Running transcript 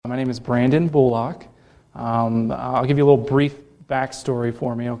My name is Brandon Bullock. I'll give you a little brief backstory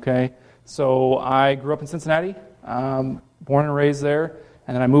for me, okay? So I grew up in Cincinnati, born and raised there,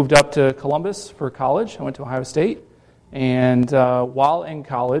 and then I moved up to Columbus for college. I went to Ohio State, and while in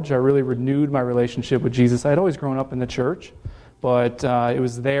college, I really renewed my relationship with Jesus. I had always grown up in the church, but it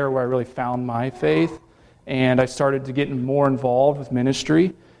was there where I really found my faith, and I started to get more involved with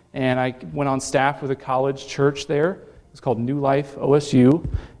ministry, and I went on staff with a college church there. It's called New Life OSU,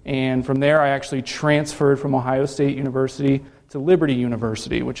 and from there I actually transferred from Ohio State University to Liberty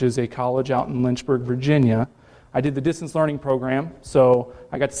University, which is a college out in Lynchburg, Virginia. I did the distance learning program, so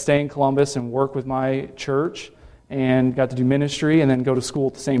I got to stay in Columbus and work with my church and got to do ministry and then go to school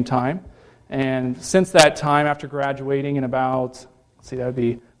at the same time. And since that time, after graduating in about, that would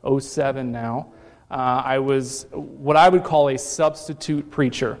be 2007 now, I was what I would call a substitute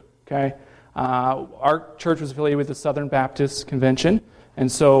preacher, okay? Our church was affiliated with the Southern Baptist Convention, and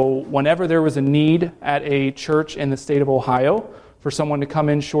so whenever there was a need at a church in the state of Ohio for someone to come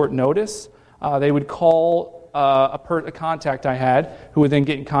in short notice, they would call a contact I had who would then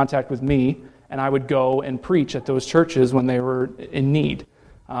get in contact with me, and I would go and preach at those churches when they were in need.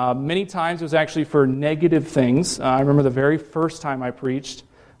 Many times it was actually for negative things. I remember the very first time I preached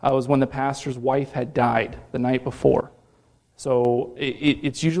was when the pastor's wife had died the night before. So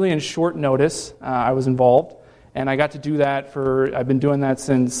it's usually in short notice. I was involved, and I got to do that I've been doing that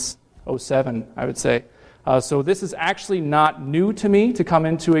since 2007, I would say. So this is actually not new to me to come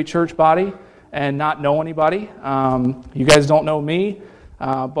into a church body and not know anybody. You guys don't know me,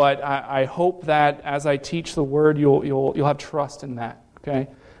 but I hope that as I teach the Word, you'll have trust in that. Okay,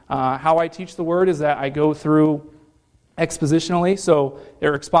 how I teach the Word is that I go through expositionally, so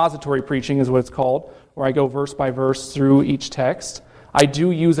their expository preaching is what it's called, where I go verse by verse through each text. I do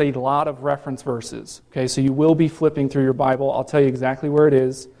use a lot of reference verses, okay, so you will be flipping through your Bible. I'll tell you exactly where it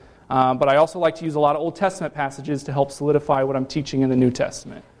is, but I also like to use a lot of Old Testament passages to help solidify what I'm teaching in the New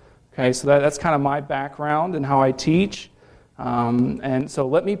Testament. Okay, so that's kind of my background and how I teach, and so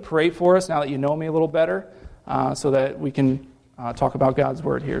let me pray for us now that you know me a little better, so that we can talk about God's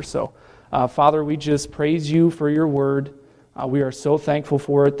Word here. So, Father, we just praise you for your Word. We are so thankful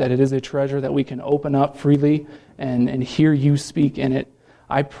for it, that it is a treasure that we can open up freely and hear you speak in it.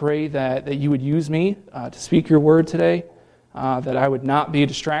 I pray that you would use me to speak your Word today, that I would not be a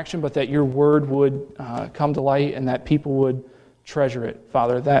distraction, but that your Word would come to light and that people would treasure it.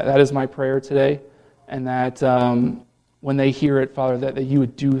 Father, that is my prayer today, and that when they hear it, Father, that you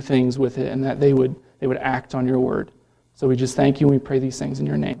would do things with it and that they would act on your Word. So we just thank you and we pray these things in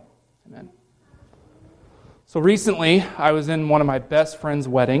your name. Amen. So recently, I was in one of my best friend's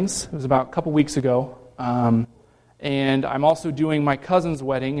weddings. It was about a couple weeks ago. And I'm also doing my cousin's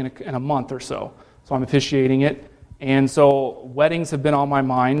wedding in a month or so. So I'm officiating it. And so weddings have been on my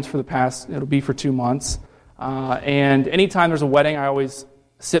mind for the past, it'll be for 2 months. And anytime there's a wedding, I always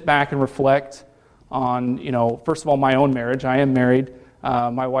sit back and reflect on, first of all, my own marriage. I am married.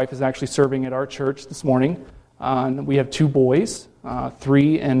 My wife is actually serving at our church this morning. We have 2 boys,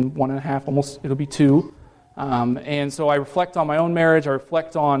 3 and 1.5, almost, it'll be 2. And so I reflect on my own marriage. I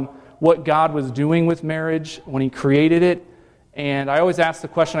reflect on what God was doing with marriage when He created it. And I always ask the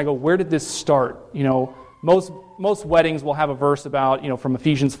question, I go, where did this start? Most weddings will have a verse about, from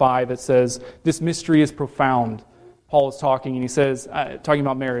Ephesians 5 that says, this mystery is profound. Paul is talking, and he says, talking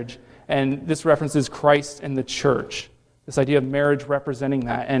about marriage. And this references Christ and the church. This idea of marriage representing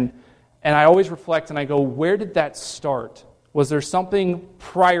that. And I always reflect and I go, where did that start? Was there something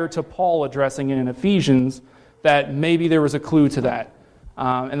prior to Paul addressing it in Ephesians that maybe there was a clue to that?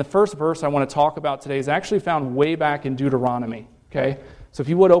 And the first verse I want to talk about today is actually found way back in Deuteronomy. Okay, so if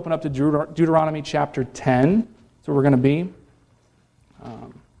you would open up to Deuteronomy chapter 10, that's where we're going to be.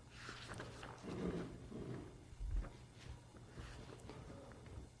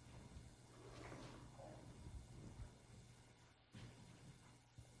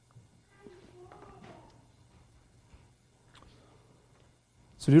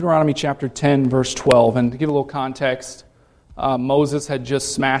 So Deuteronomy chapter 10, verse 12, and to give a little context, Moses had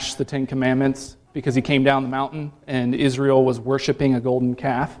just smashed the 10 Commandments because he came down the mountain and Israel was worshiping a golden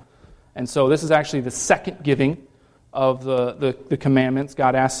calf. And so this is actually the second giving of the commandments.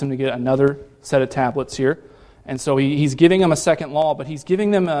 God asked him to get another set of tablets here. And so he's giving them a second law, but he's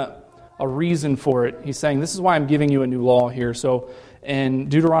giving them a reason for it. He's saying, this is why I'm giving you a new law here. So in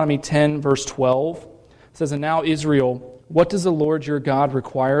Deuteronomy 10, verse 12, it says, and now Israel, what does the Lord your God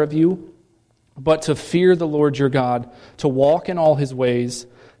require of you? But to fear the Lord your God, to walk in all His ways,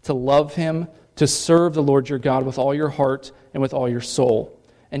 to love Him, to serve the Lord your God with all your heart and with all your soul,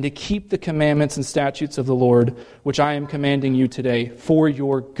 and to keep the commandments and statutes of the Lord, which I am commanding you today, for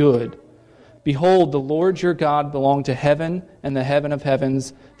your good. Behold, the Lord your God belonged to heaven and the heaven of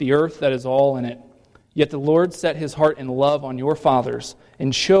heavens, the earth that is all in it. Yet the Lord set his heart in love on your fathers,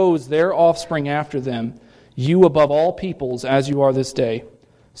 and chose their offspring after them, you above all peoples, as you are this day.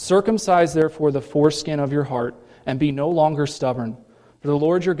 Circumcise therefore the foreskin of your heart, and be no longer stubborn. For the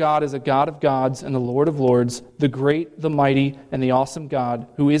Lord your God is a God of gods and the Lord of lords, the great, the mighty, and the awesome God,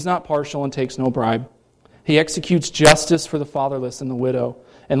 who is not partial and takes no bribe. He executes justice for the fatherless and the widow,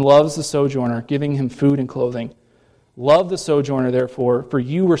 and loves the sojourner, giving him food and clothing. Love the sojourner, therefore, for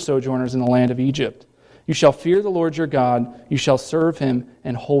you were sojourners in the land of Egypt. You shall fear the Lord your God, you shall serve him,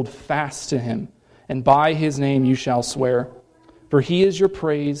 and hold fast to him, and by his name you shall swear. For he is your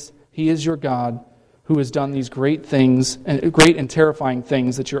praise, he is your God, who has done these great things, and great and terrifying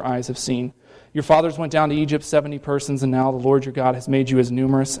things that your eyes have seen. Your fathers went down to Egypt, 70 persons, and now the Lord your God has made you as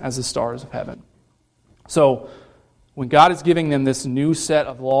numerous as the stars of heaven. So, when God is giving them this new set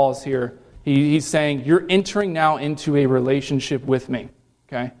of laws here, he's saying, you're entering now into a relationship with me.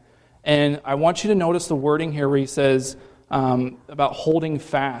 Okay? And I want you to notice the wording here where he says about holding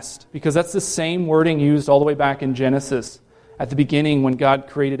fast, because that's the same wording used all the way back in Genesis at the beginning when God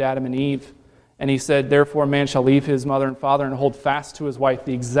created Adam and Eve. And he said, therefore a man shall leave his mother and father and hold fast to his wife.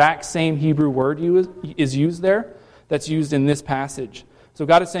 The exact same Hebrew word is used there that's used in this passage. So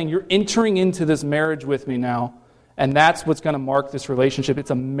God is saying, you're entering into this marriage with me now, and that's what's going to mark this relationship.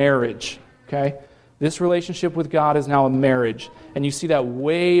 It's a marriage, okay? This relationship with God is now a marriage. And you see that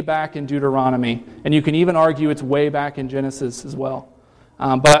way back in Deuteronomy. And you can even argue it's way back in Genesis as well.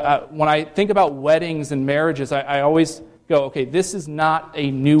 But when I think about weddings and marriages, I always go, okay, this is not a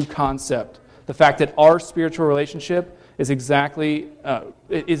new concept. The fact that our spiritual relationship is exactly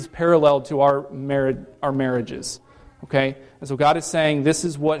is parallel to our marriages. Okay? And so God is saying this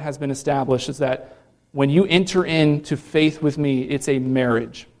is what has been established, is that when you enter into faith with me, it's a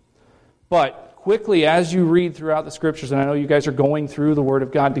marriage. But quickly, as you read throughout the Scriptures, and I know you guys are going through the Word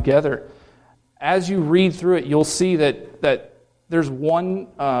of God together, as you read through it, you'll see that there's one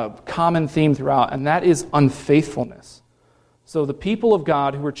common theme throughout, and that is unfaithfulness. So the people of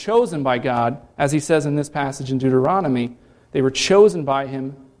God who were chosen by God, as he says in this passage in Deuteronomy, they were chosen by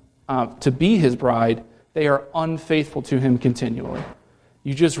him to be his bride. They are unfaithful to him continually.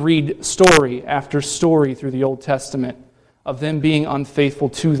 You just read story after story through the Old Testament of them being unfaithful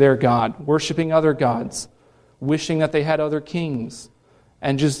to their God, worshiping other gods, wishing that they had other kings.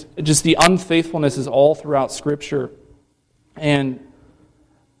 And just the unfaithfulness is all throughout Scripture. And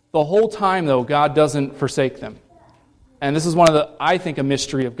the whole time, though, God doesn't forsake them. And this is I think, a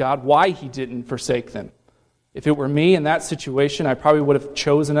mystery of God, why he didn't forsake them. If it were me in that situation, I probably would have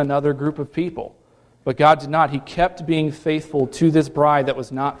chosen another group of people. But God did not. He kept being faithful to this bride that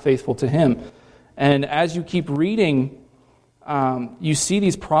was not faithful to him. And as you keep reading, you see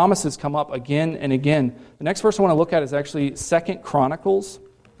these promises come up again and again. The next verse I want to look at is actually 2 Chronicles.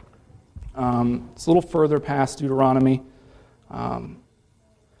 It's a little further past Deuteronomy.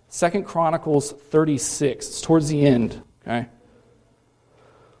 2 Chronicles 36. It's towards the end. Okay.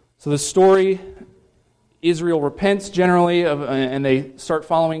 So the story, Israel repents generally, and they start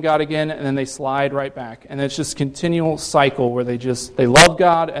following God again, and then they slide right back. And it's just continual cycle where they love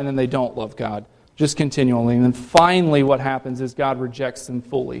God, and then they don't love God. Just continually. And then finally what happens is God rejects them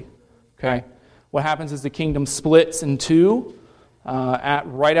fully. Okay? What happens is the kingdom splits in two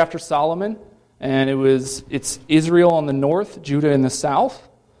right after Solomon. And it's Israel on the north, Judah in the south.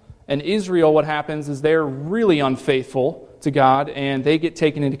 And Israel, what happens is they're really unfaithful to God, and they get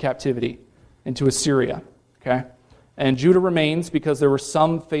taken into captivity, into Assyria. Okay? And Judah remains because there were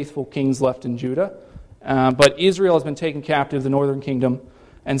some faithful kings left in Judah. But Israel has been taken captive, the northern kingdom.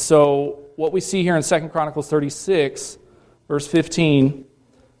 And so what we see here in 2 Chronicles 36, verse 15,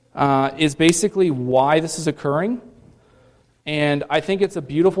 is basically why this is occurring. And I think it's a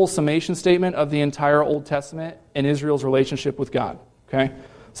beautiful summation statement of the entire Old Testament and Israel's relationship with God. Okay?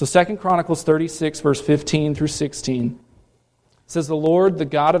 So 2 Chronicles 36, verse 15 through 16, says, "The Lord, the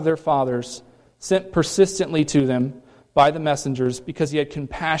God of their fathers, sent persistently to them by the messengers because he had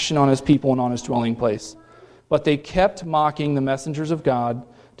compassion on his people and on his dwelling place. But they kept mocking the messengers of God,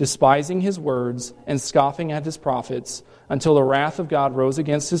 despising his words and scoffing at his prophets, until the wrath of God rose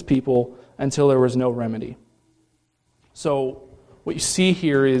against his people, until there was no remedy." So what you see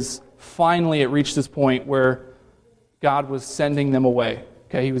here is finally it reached this point where God was sending them away.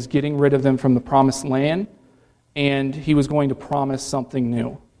 Okay, he was getting rid of them from the promised land, and he was going to promise something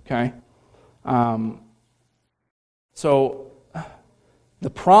new. Okay, so The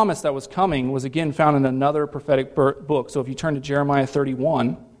promise that was coming was again found in another prophetic book. So if you turn to Jeremiah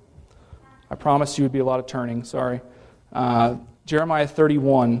 31, I promised you would be a lot of turning, sorry. Jeremiah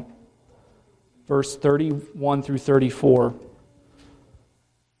 31, verse 31 through 34.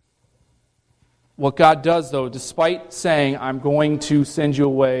 What God does, though, despite saying, I'm going to send you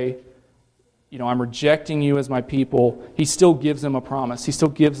away, I'm rejecting you as my people, He still gives them a promise. He still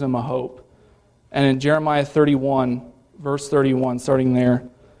gives them a hope. And in Jeremiah 31, verse 31, starting there,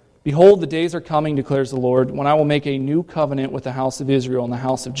 Behold, the days are coming, declares the Lord, when I will make a new covenant with the house of Israel and the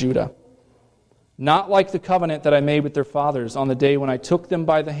house of Judah. Not like the covenant that I made with their fathers on the day when I took them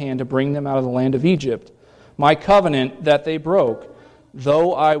by the hand to bring them out of the land of Egypt, my covenant that they broke,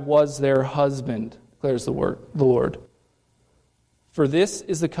 though I was their husband, declares the Lord. For this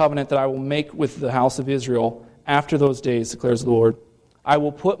is the covenant that I will make with the house of Israel after those days, declares the Lord. I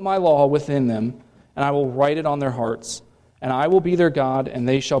will put my law within them, and I will write it on their hearts, and I will be their God, and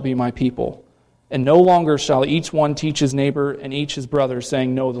they shall be my people. And no longer shall each one teach his neighbor and each his brother,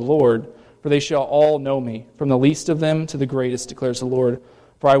 saying, Know the Lord, for they shall all know me, from the least of them to the greatest, declares the Lord.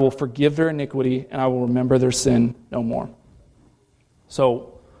 For I will forgive their iniquity, and I will remember their sin no more.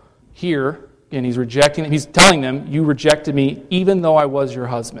 So here, again, he's rejecting them. He's telling them, you rejected me even though I was your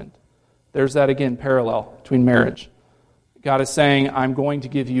husband. There's that, again, parallel between marriage. God is saying, I'm going to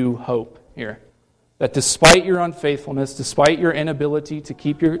give you hope here. That despite your unfaithfulness, despite your inability to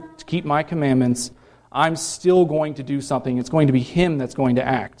keep my commandments, I'm still going to do something. It's going to be Him that's going to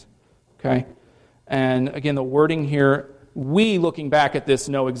act. Okay? And again, the wording here, we looking back at this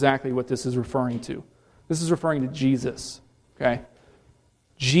know exactly what this is referring to. This is referring to Jesus. Okay?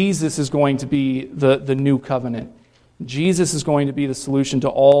 Jesus is going to be the new covenant. Jesus is going to be the solution to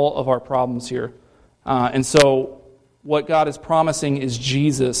all of our problems here. And so what God is promising is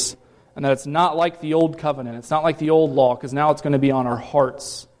Jesus, and that it's not like the old covenant. It's not like the old law, because now it's going to be on our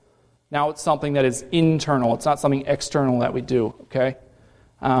hearts. Now it's something that is internal. It's not something external that we do. Okay?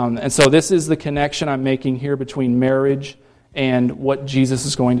 And so this is the connection I'm making here between marriage and what Jesus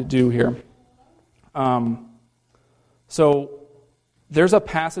is going to do here. So there's a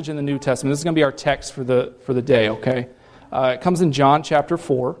passage in the New Testament. This is going to be our text for the day, okay? It comes in John chapter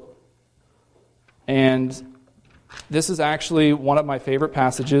 4. And this is actually one of my favorite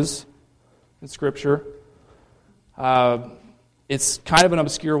passages in Scripture. It's kind of an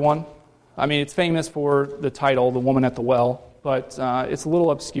obscure one. I mean, it's famous for the title, The Woman at the Well, but it's a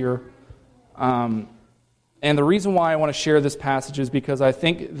little obscure. And the reason why I want to share this passage is because I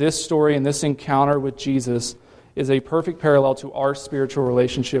think this story and this encounter with Jesus is a perfect parallel to our spiritual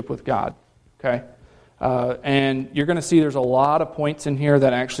relationship with God. Okay? And you're going to see there's a lot of points in here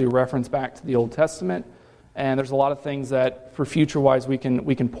that actually reference back to the Old Testament, and there's a lot of things that, for future-wise, we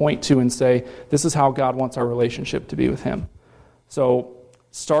can point to and say, this is how God wants our relationship to be with Him. So,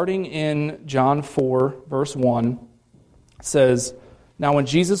 starting in John 4, verse 1, it says, Now when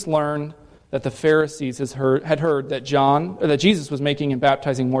Jesus learned that the Pharisees had heard that Jesus was making and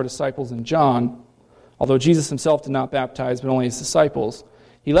baptizing more disciples than John, although Jesus himself did not baptize, but only his disciples,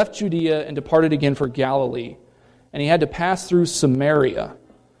 he left Judea and departed again for Galilee, and he had to pass through Samaria.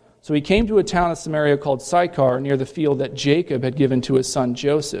 So he came to a town of Samaria called Sychar, near the field that Jacob had given to his son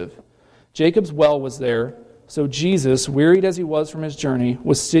Joseph. Jacob's well was there, so Jesus, wearied as he was from his journey,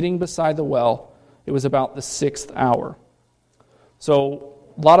 was sitting beside the well. It was about the 6th hour. So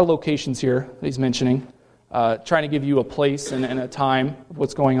a lot of locations here that he's mentioning, trying to give you a place and a time of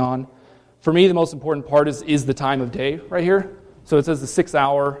what's going on. For me, the most important part is the time of day right here. So it says the 6th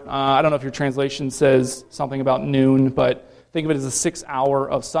hour. I don't know if your translation says something about noon, but think of it as the 6th hour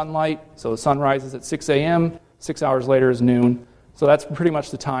of sunlight. So the sun rises at 6 a.m., 6 hours later is noon. So that's pretty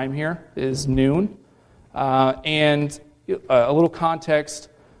much the time here, is noon. And a little context,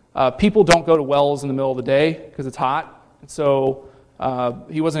 people don't go to wells in the middle of the day because it's hot. And so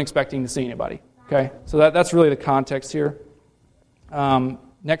he wasn't expecting to see anybody. Okay, so that's really the context here.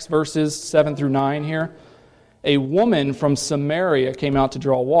 Next verses 7 through 9 here. A woman from Samaria came out to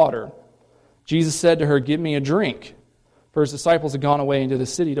draw water. Jesus said to her, Give me a drink. For his disciples had gone away into the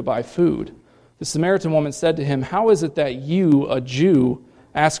city to buy food. The Samaritan woman said to him, How is it that you, a Jew,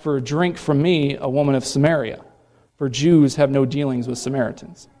 ask for a drink from me, a woman of Samaria? For Jews have no dealings with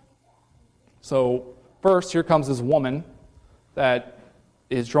Samaritans. So first, here comes this woman that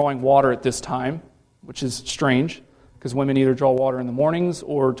is drawing water at this time, which is strange, because women either draw water in the mornings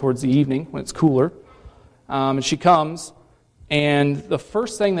or towards the evening when it's cooler. And she comes, and the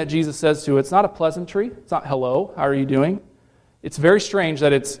first thing that Jesus says to her, it's not a pleasantry, it's not hello, how are you doing? It's very strange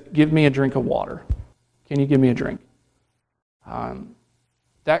that it's give me a drink of water. Can you give me a drink?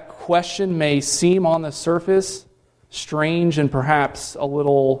 That question may seem on the surface strange and perhaps a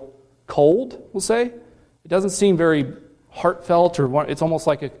little cold, we'll say. It doesn't seem very heartfelt, or it's almost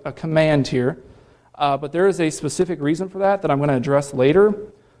like a command here. But there is a specific reason for that I'm going to address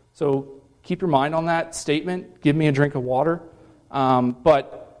later. So keep your mind on that statement, give me a drink of water.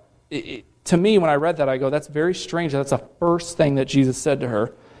 But to me, when I read that, I go, that's very strange. That's the first thing that Jesus said to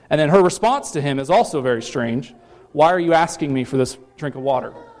her. And then her response to him is also very strange. Why are you asking me for this drink of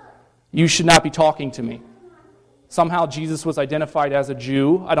water? You should not be talking to me. Somehow Jesus was identified as a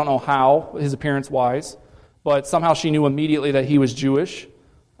Jew. I don't know how, his appearance-wise, but somehow she knew immediately that he was Jewish.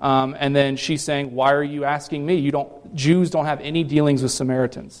 And then she's saying, why are you asking me? Jews don't have any dealings with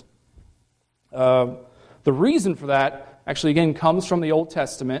Samaritans. The reason for that, actually, again, comes from the Old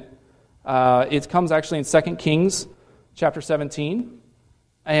Testament. It comes actually in 2 Kings chapter 17.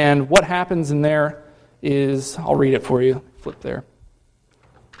 And what happens in there is, I'll read it for you. Flip there.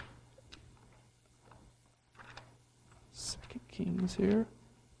 2 Kings here.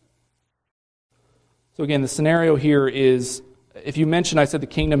 So again, the scenario here is, if you mentioned, I said the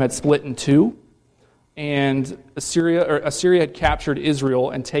kingdom had split in two, and Assyria had captured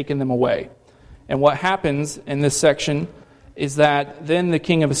Israel and taken them away. And what happens in this section is that then the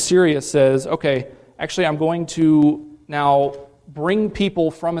king of Assyria says, okay, actually I'm going to now bring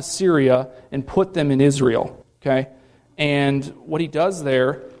people from Assyria and put them in Israel. Okay? And what he does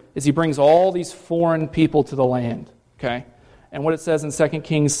there is he brings all these foreign people to the land. Okay? And what it says in 2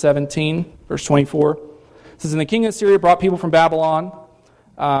 Kings 17, verse 24, it says, and the king of Assyria brought people from Babylon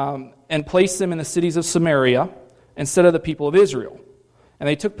and placed them in the cities of Samaria instead of the people of Israel. And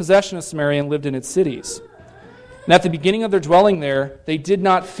they took possession of Samaria and lived in its cities. And at the beginning of their dwelling there, they did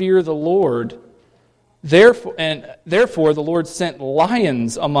not fear the Lord. Therefore the Lord sent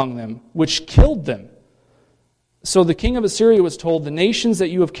lions among them, which killed them. So the king of Assyria was told, the nations that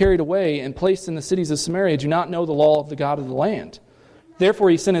you have carried away and placed in the cities of Samaria do not know the law of the God of the land.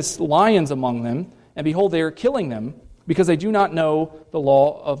 Therefore he sent his lions among them, and behold, they are killing them, because they do not know the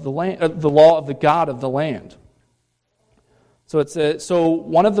law of the land, the law of the God of the land. So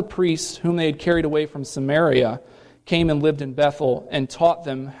one of the priests whom they had carried away from Samaria came and lived in Bethel and taught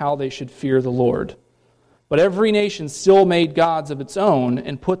them how they should fear the Lord. But every nation still made gods of its own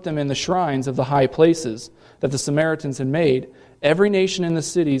and put them in the shrines of the high places that the Samaritans had made, every nation in the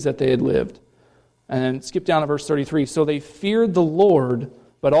cities that they had lived. And then skip down to verse 33. So they feared the Lord,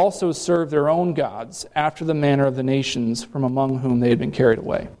 but also served their own gods after the manner of the nations from among whom they had been carried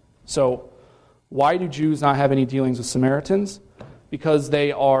away. So why do Jews not have any dealings with Samaritans? Because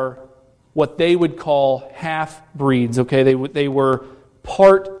they are what they would call half-breeds. Okay, they were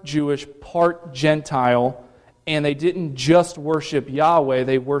part Jewish, part Gentile, and they didn't just worship Yahweh,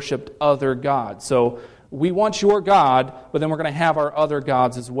 they worshiped other gods. So we want your God, but then we're going to have our other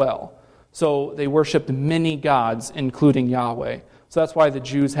gods as well. So they worshipped many gods, including Yahweh. So that's why the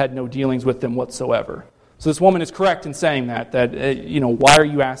Jews had no dealings with them whatsoever. So this woman is correct in saying that why are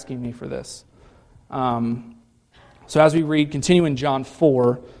you asking me for this? So as we read, continue in John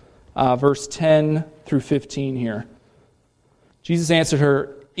 4, verse 10 through 15 here. Jesus answered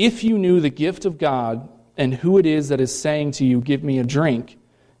her, if you knew the gift of God and who it is that is saying to you, give me a drink,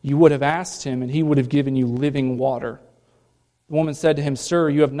 you would have asked him, and he would have given you living water. The woman said to him, sir,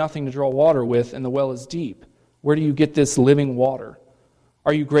 you have nothing to draw water with, and the well is deep. Where do you get this living water?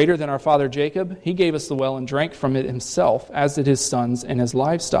 Are you greater than our father Jacob? He gave us the well and drank from it himself, as did his sons and his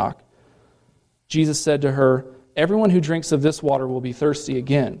livestock. Jesus said to her, everyone who drinks of this water will be thirsty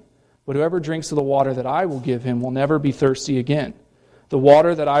again. But whoever drinks of the water that I will give him will never be thirsty again. The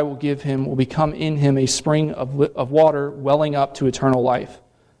water that I will give him will become in him a spring of water welling up to eternal life.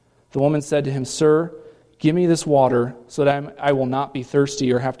 The woman said to him, sir, give me this water so that I will not be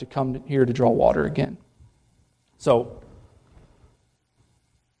thirsty or have to come here to draw water again. So,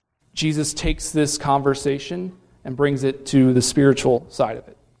 Jesus takes this conversation and brings it to the spiritual side of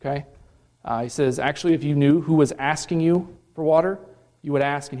it. Okay? He says, actually, if you knew who was asking you for water, you would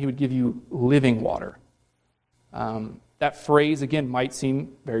ask and he would give you living water. That phrase, again, might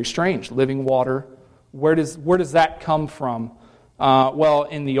seem very strange. Living water. Where does that come from? Well,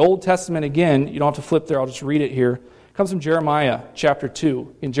 in the Old Testament, again, you don't have to flip there, I'll just read it here. It comes from Jeremiah chapter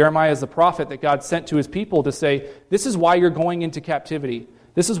 2. And Jeremiah is the prophet that God sent to his people to say, this is why you're going into captivity.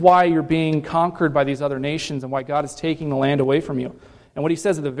 This is why you're being conquered by these other nations and why God is taking the land away from you. And what he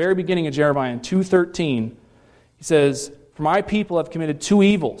says at the very beginning of Jeremiah in 2:13, he says, for my people have committed two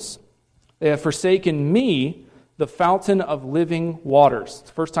evils. They have forsaken me, the fountain of living waters. It's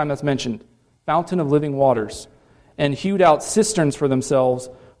the first time that's mentioned. Fountain of living waters. And hewed out cisterns for themselves,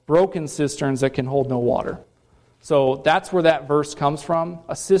 broken cisterns that can hold no water. So that's where that verse comes from.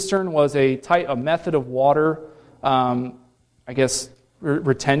 A cistern was a method of water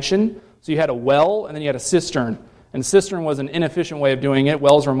retention. So you had a well, and then you had a cistern. And cistern was an inefficient way of doing it.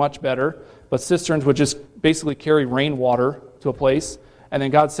 Wells are much better. But cisterns would just basically carry rainwater to a place. And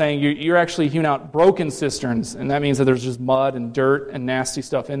then God's saying, you're actually hewing out broken cisterns. And that means that there's just mud and dirt and nasty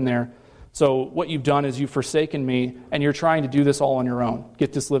stuff in there. So what you've done is you've forsaken me, and you're trying to do this all on your own.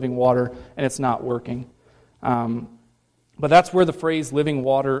 Get this living water, and it's not working. But that's where the phrase living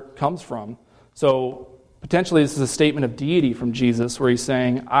water comes from. So potentially this is a statement of deity from Jesus, where he's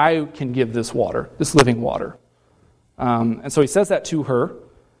saying, I can give this water, this living water. And so he says that to her.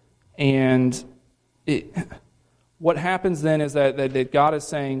 And what happens then is that God is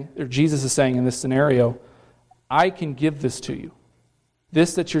saying, or Jesus is saying in this scenario, I can give this to you.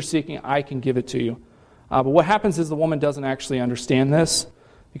 This that you're seeking, I can give it to you. But what happens is the woman doesn't actually understand this,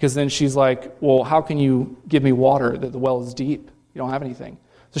 because then she's like, well, how can you give me water that the well is deep? You don't have anything.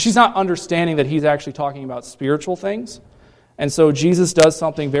 So she's not understanding that he's actually talking about spiritual things. And so Jesus does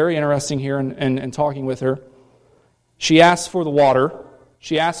something very interesting here in talking with her. She asks for the water.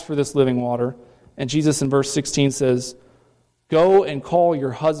 She asks for this living water. And Jesus in verse 16 says, go and call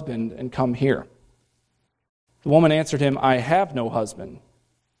your husband and come here. The woman answered him, I have no husband.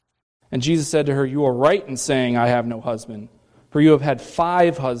 And Jesus said to her, you are right in saying, I have no husband. For you have had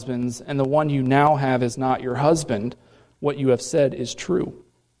 5 husbands, and the one you now have is not your husband. What you have said is true.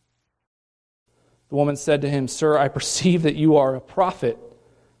 The woman said to him, Sir, I perceive that you are a prophet.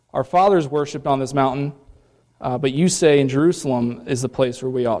 Our fathers worshipped on this mountain, but you say in Jerusalem is the place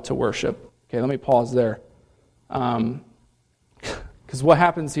where we ought to worship. Okay, let me pause there. Because what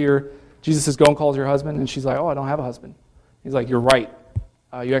happens here, Jesus says, go and call your husband, and she's like, oh, I don't have a husband. He's like, you're right.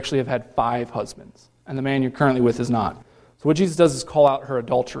 You actually have had 5 husbands, and the man you're currently with is not. So what Jesus does is call out her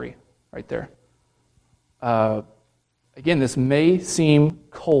adultery right there. Again, this may seem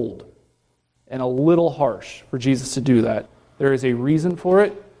cold and a little harsh for Jesus to do that. There is a reason for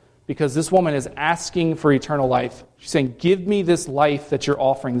it, because this woman is asking for eternal life. She's saying, give me this life that you're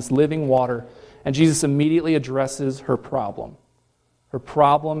offering, this living water. And Jesus immediately addresses her problem. Her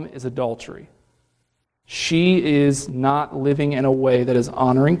problem is adultery. She is not living in a way that is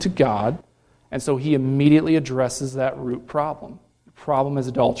honoring to God, and so he immediately addresses that root problem. The problem is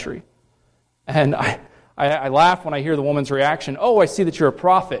adultery. And I laugh when I hear the woman's reaction, oh, I see that you're a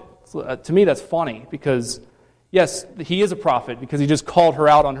prophet. To me, that's funny, because yes, he is a prophet, because he just called her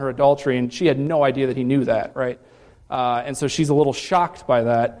out on her adultery, and she had no idea that he knew that, right? And so she's a little shocked by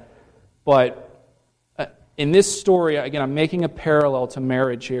that. But in this story, again, I'm making a parallel to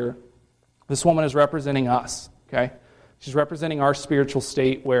marriage here. This woman is representing us, okay? She's representing our spiritual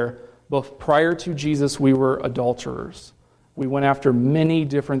state, where both prior to Jesus, we were adulterers. We went after many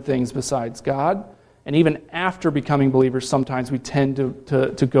different things besides God. And even after becoming believers, sometimes we tend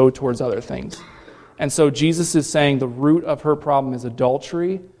to go towards other things. And so Jesus is saying the root of her problem is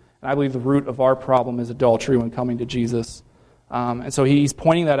adultery. And I believe the root of our problem is adultery when coming to Jesus. And so he's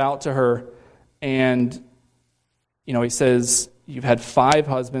pointing that out to her. And, he says, you've had 5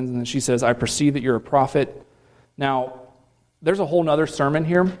 husbands. And then she says, I perceive that you're a prophet. Now, there's a whole other sermon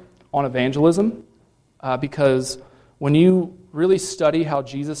here on evangelism. Because when you really study how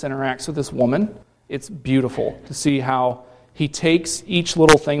Jesus interacts with this woman, it's beautiful to see how he takes each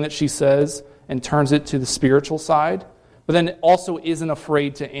little thing that she says and turns it to the spiritual side, but then also isn't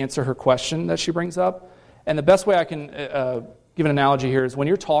afraid to answer her question that she brings up. And the best way I can give an analogy here is when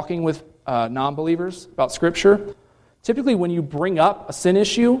you're talking with non-believers about Scripture, typically when you bring up a sin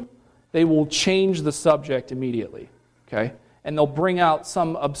issue, they will change the subject immediately, okay? And they'll bring out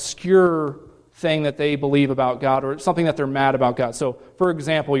some obscure thing that they believe about God, or something that they're mad about God. So, for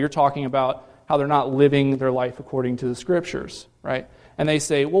example, you're talking about how they're not living their life according to the Scriptures, right? And they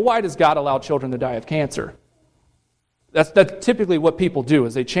say, well, why does God allow children to die of cancer? That's typically what people do,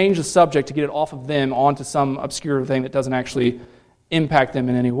 is they change the subject to get it off of them onto some obscure thing that doesn't actually impact them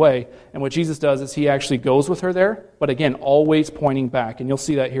in any way. And what Jesus does is he actually goes with her there, but again, always pointing back. And you'll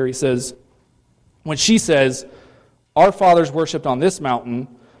see that here. He says, when she says, our fathers worshipped on this mountain,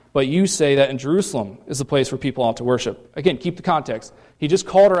 but you say that in Jerusalem is the place where people ought to worship. Again, keep the context. He just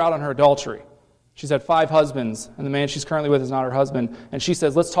called her out on her adultery. She's had 5 husbands, and the man she's currently with is not her husband. And she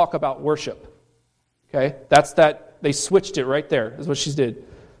says, let's talk about worship. Okay? That's that. They switched it right there, is what she did.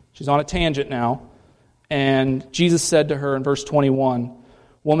 She's on a tangent now. And Jesus said to her in verse 21,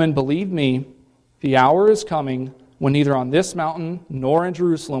 Woman, believe me, the hour is coming when neither on this mountain nor in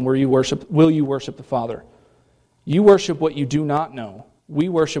Jerusalem will you worship the Father. You worship what you do not know. We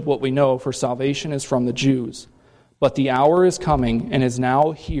worship what we know, for salvation is from the Jews. But the hour is coming and is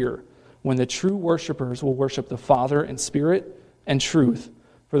now here, when the true worshipers will worship the Father in spirit and truth,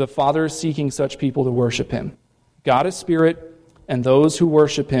 for the Father is seeking such people to worship him. God is spirit, and those who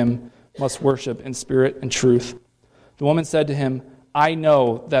worship him must worship in spirit and truth." The woman said to him, "I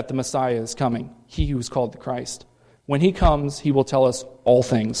know that the Messiah is coming, he who is called the Christ. When he comes, he will tell us all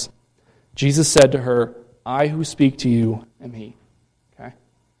things." Jesus said to her, "I who speak to you am he." Okay?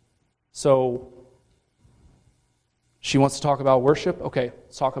 So, she wants to talk about worship? Okay,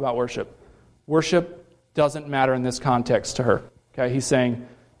 let's talk about worship. Worship doesn't matter in this context to her. Okay, he's saying,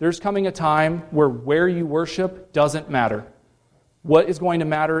 there's coming a time where you worship doesn't matter. What is going to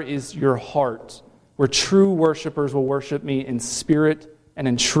matter is your heart, where true worshipers will worship me in spirit and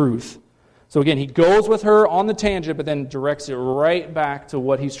in truth. So again, he goes with her on the tangent, but then directs it right back to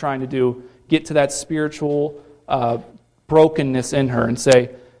what he's trying to do, get to that spiritual brokenness in her and say,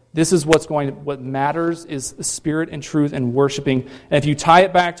 this is what matters is the spirit and truth and worshiping. And if you tie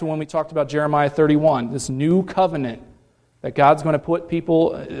it back to when we talked about Jeremiah 31, this new covenant that God's going to put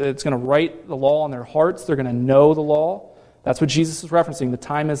people, it's going to write the law on their hearts, they're going to know the law. That's what Jesus is referencing. The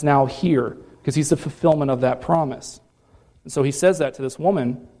time is now here, because he's the fulfillment of that promise. And so he says that to this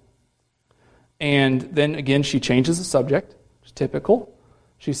woman, and then again she changes the subject, which is typical.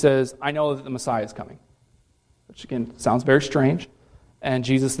 She says, "I know that the Messiah is coming," which again sounds very strange. And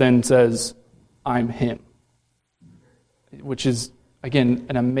Jesus then says, "I'm him," which is, again,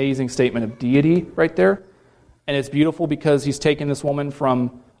 an amazing statement of deity right there. And it's beautiful because he's taken this woman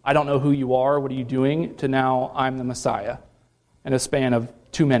from, "I don't know who you are, what are you doing," to now, "I'm the Messiah," in a span of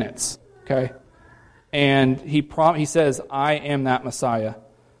 2 minutes. Okay? And he says, "I am that Messiah."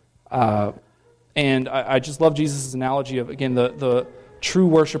 And I just love Jesus' analogy of, again, the true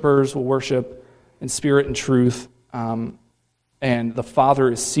worshipers will worship in spirit and truth. And the Father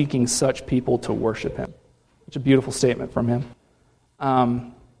is seeking such people to worship him. It's a beautiful statement from him.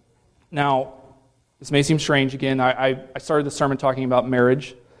 Now, this may seem strange. Again, I started the sermon talking about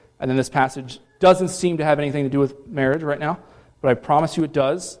marriage, and then this passage doesn't seem to have anything to do with marriage right now, but I promise you it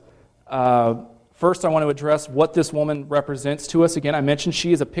does. First, I want to address what this woman represents to us. Again, I mentioned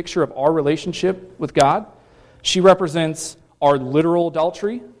she is a picture of our relationship with God. She represents our literal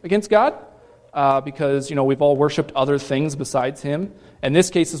adultery against God. Because, we've all worshipped other things besides him. In this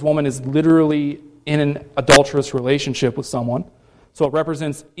case, this woman is literally in an adulterous relationship with someone. So it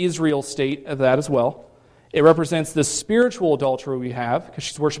represents Israel's state of that as well. It represents the spiritual adultery we have, because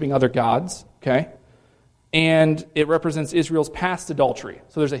she's worshiping other gods, okay? And it represents Israel's past adultery.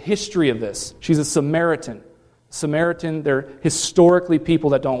 So there's a history of this. She's a Samaritan. They're historically people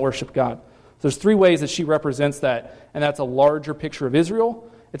that don't worship God. So there's 3 ways that she represents that, and that's a larger picture of Israel.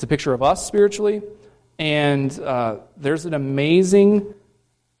 It's a picture of us spiritually, and there's an amazing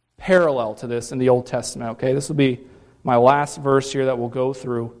parallel to this in the Old Testament. Okay, this will be my last verse here that we'll go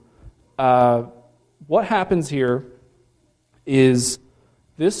through. What happens here is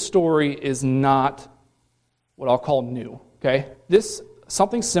this story is not what I'll call new. Okay,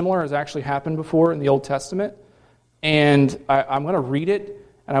 something similar has actually happened before in the Old Testament, and I'm going to read it,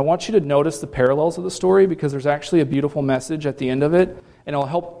 and I want you to notice the parallels of the story, because there's actually a beautiful message at the end of it. And it'll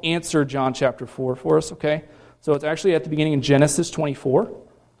help answer John chapter 4 for us, okay? So it's actually at the beginning in Genesis 24.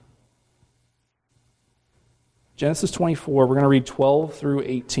 Genesis 24, we're going to read 12 through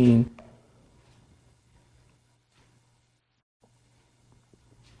 18.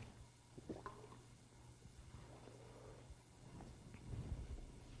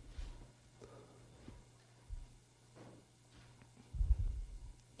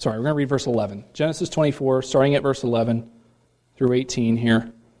 Sorry, we're going to read verse 11. Genesis 24, starting at verse 11. Through 18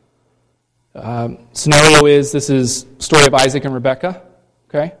 here. Scenario is, this is story of Isaac and Rebekah.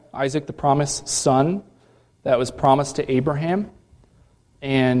 Okay, Isaac, the promised son that was promised to Abraham,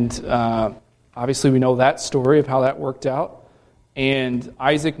 and obviously we know that story of how that worked out. And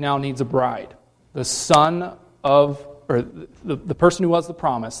Isaac now needs a bride. The son of, or the person who was the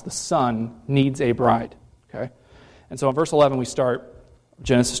promise, the son needs a bride. Okay, and so in verse 11 we start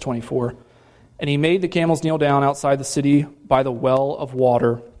Genesis 24. "And he made the camels kneel down outside the city by the well of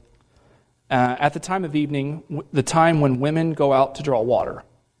water at the time of evening, the time when women go out to draw water."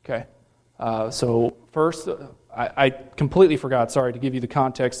 Okay. So first, I completely forgot, sorry, to give you the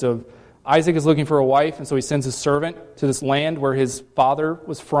context of Isaac is looking for a wife, and so he sends his servant to this land where his father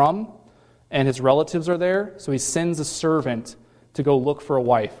was from, and his relatives are there. So he sends a servant to go look for a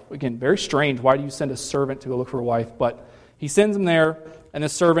wife. Again, very strange. Why do you send a servant to go look for a wife? But he sends him there. And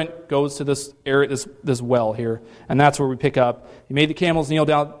this servant goes to this area, this well here, and that's where we pick up. He made the camels kneel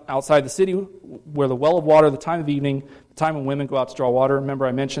down outside the city, where the well of water, the time of evening, the time when women go out to draw water. Remember,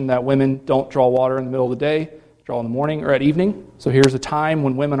 I mentioned that women don't draw water in the middle of the day, draw in the morning or at evening. So here's a time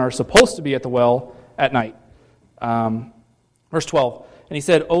when women are supposed to be at the well at night. Verse 12, "And he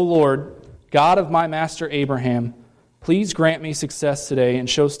said, O Lord, God of my master Abraham, please grant me success today and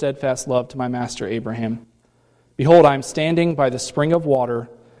show steadfast love to my master Abraham. Behold, I am standing by the spring of water,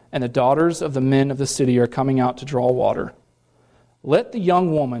 and the daughters of the men of the city are coming out to draw water. Let the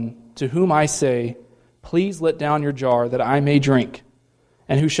young woman to whom I say, please let down your jar that I may drink,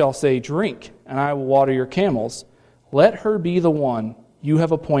 and who shall say, drink, and I will water your camels, let her be the one you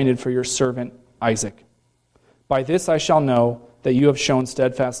have appointed for your servant Isaac. By this I shall know that you have shown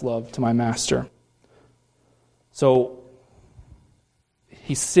steadfast love to my master. So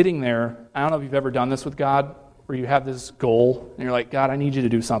he's sitting there. I don't know if you've ever done this with God, where you have this goal, and you're like, God, I need you to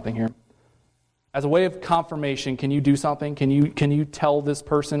do something here. As a way of confirmation, can you do something? Can you tell this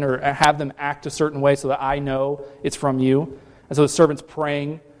person or have them act a certain way so that I know it's from you? And so the servant's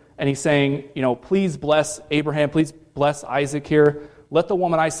praying, and he's saying, please bless Abraham, please bless Isaac here. Let the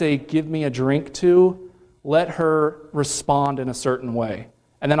woman I say, give me a drink to, let her respond in a certain way.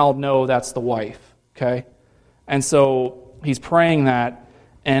 And then I'll know that's the wife, okay? And so he's praying that,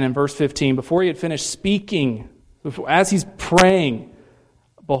 and in verse 15, before he had finished speaking, as he's praying,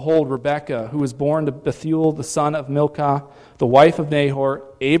 behold, Rebekah, who was born to Bethuel, the son of Milcah, the wife of Nahor,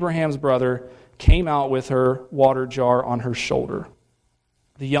 Abraham's brother, came out with her water jar on her shoulder.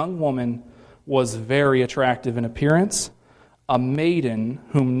 The young woman was very attractive in appearance, a maiden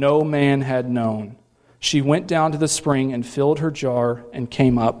whom no man had known. She went down to the spring and filled her jar and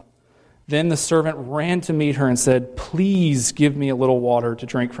came up. Then the servant ran to meet her and said, please give me a little water to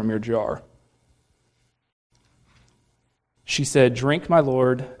drink from your jar. She said, drink, my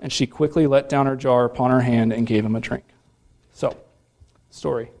lord, and she quickly let down her jar upon her hand and gave him a drink. So,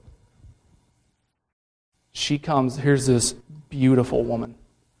 story. She comes, here's this beautiful woman.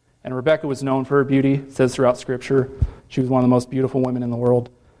 And Rebekah was known for her beauty. It says throughout Scripture, she was one of the most beautiful women in the world.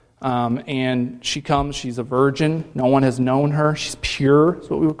 And she comes, she's a virgin. No one has known her. She's pure, is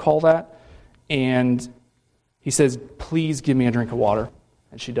what we would call that. And he says, please give me a drink of water.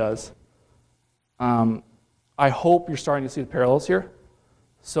 And she does. I hope you're starting to see the parallels here.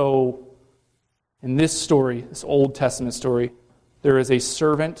 So, in this story, this Old Testament story, there is a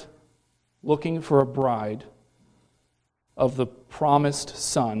servant looking for a bride of the promised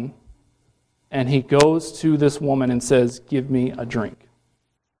son, and he goes to this woman and says, give me a drink.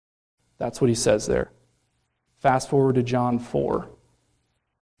 That's what he says there. Fast forward to John 4.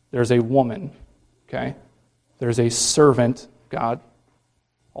 There's a woman, okay? There's a servant, God,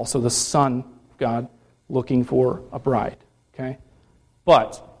 also the Son of God, looking for a bride, okay?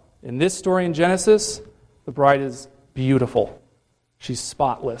 But in this story in Genesis, the bride is beautiful. She's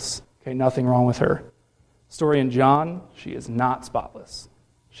spotless, okay? Nothing wrong with her. Story in John, she is not spotless.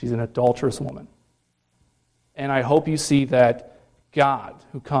 She's an adulterous woman. And I hope you see that God,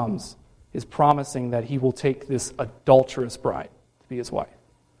 who comes, is promising that he will take this adulterous bride to be his wife.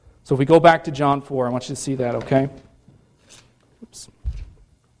 So if we go back to John 4, I want you to see that, okay? Oops.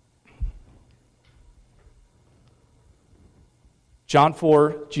 John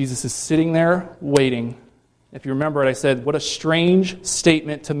 4, Jesus is sitting there waiting. If you remember it, I said, what a strange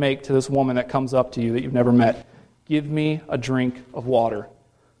statement to make to this woman that comes up to you that you've never met. Give me a drink of water.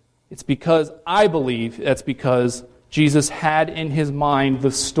 It's because, I believe, that's because Jesus had in his mind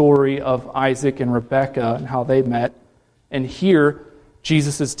the story of Isaac and Rebekah and how they met. And here,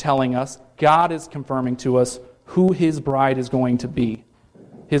 Jesus is telling us, God is confirming to us who his bride is going to be.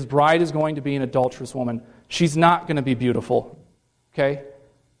 His bride is going to be an adulterous woman. She's not going to be beautiful. Okay?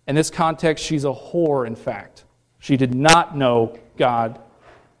 In this context, she's a whore, in fact. She did not know God.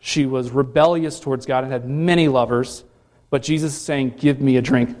 She was rebellious towards God and had many lovers. But Jesus is saying, give me a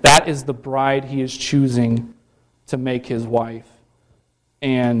drink. That is the bride he is choosing to make his wife.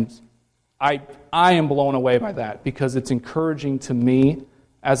 And I am blown away by that because it's encouraging to me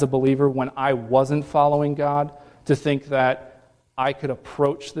as a believer when I wasn't following God to think that I could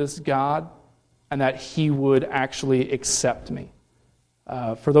approach this God and that he would actually accept me.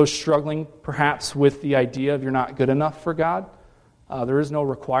 For those struggling perhaps with the idea of you're not good enough for God, there is no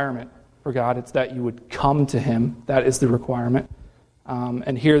requirement for God. It's that you would come to him. That is the requirement.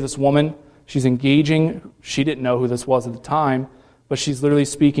 And here this woman, she's engaging. She didn't know who this was at the time, but she's literally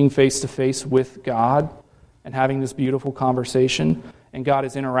speaking face to face with God and having this beautiful conversation, and God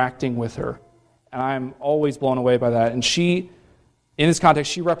is interacting with her. And I'm always blown away by that. And she, in this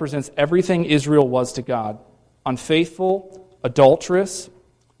context, she represents everything Israel was to God. Unfaithful, adulterous,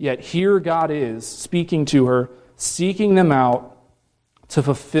 yet here God is speaking to her, seeking them out to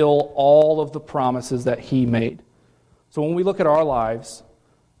fulfill all of the promises that he made. So when we look at our lives,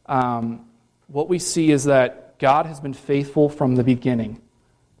 what we see is that God has been faithful from the beginning.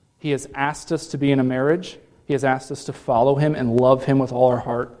 He has asked us to be in a marriage. He has asked us to follow him and love him with all our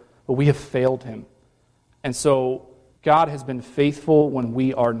heart. but we have failed him. And so God has been faithful when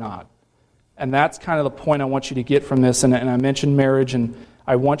we are not. And that's kind of the point I want you to get from this. And I mentioned marriage, and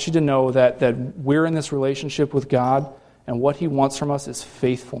I want you to know that we're in this relationship with God, and what he wants from us is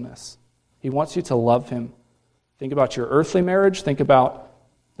faithfulness. He wants you to love him. Think about your earthly marriage. Think about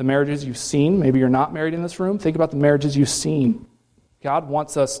the marriages you've seen. Maybe you're not married in this room. Think about the marriages you've seen. God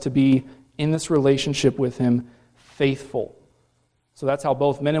wants us to be in this relationship with him faithful. So that's how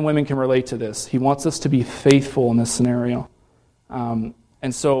both men and women can relate to this. He wants us to be faithful in this scenario. And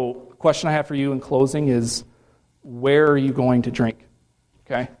so the question I have for you in closing is, where are you going to drink?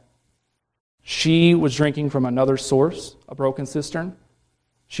 Okay? She was drinking from another source, a broken cistern.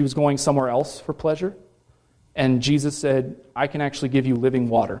 She was going somewhere else for pleasure. And Jesus said, I can actually give you living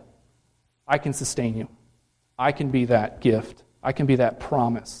water. I can sustain you. I can be that gift. I can be that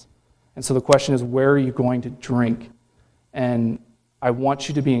promise. And so the question is, where are you going to drink? And I want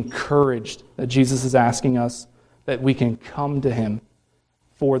you to be encouraged that Jesus is asking us that we can come to him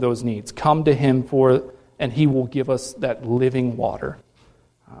for those needs. Come to him and he will give us that living water.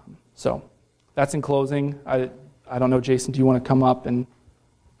 So that's in closing. I don't know, Jason, do you want to come up and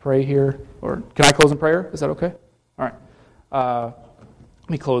pray here? Or can I close in prayer? Is that okay? All right. Let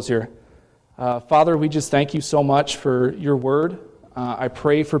me close here. Father, we just thank you so much for your word. I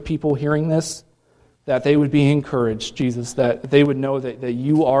pray for people hearing this, that they would be encouraged, Jesus, that they would know that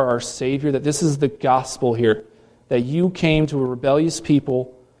you are our Savior, that this is the gospel here, that you came to a rebellious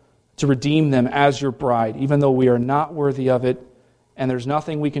people to redeem them as your bride, even though we are not worthy of it, and there's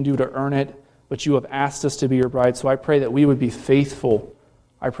nothing we can do to earn it, but you have asked us to be your bride. So I pray that we would be faithful.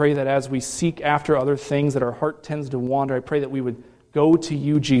 I pray that as we seek after other things that our heart tends to wander, I pray that we would go to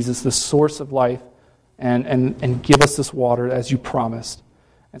you, Jesus, the source of life, and give us this water as you promised.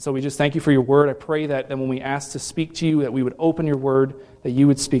 And so we just thank you for your word. I pray that when we ask to speak to you, that we would open your word, that you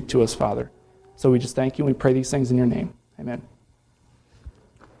would speak to us, Father. So we just thank you and we pray these things in your name. Amen.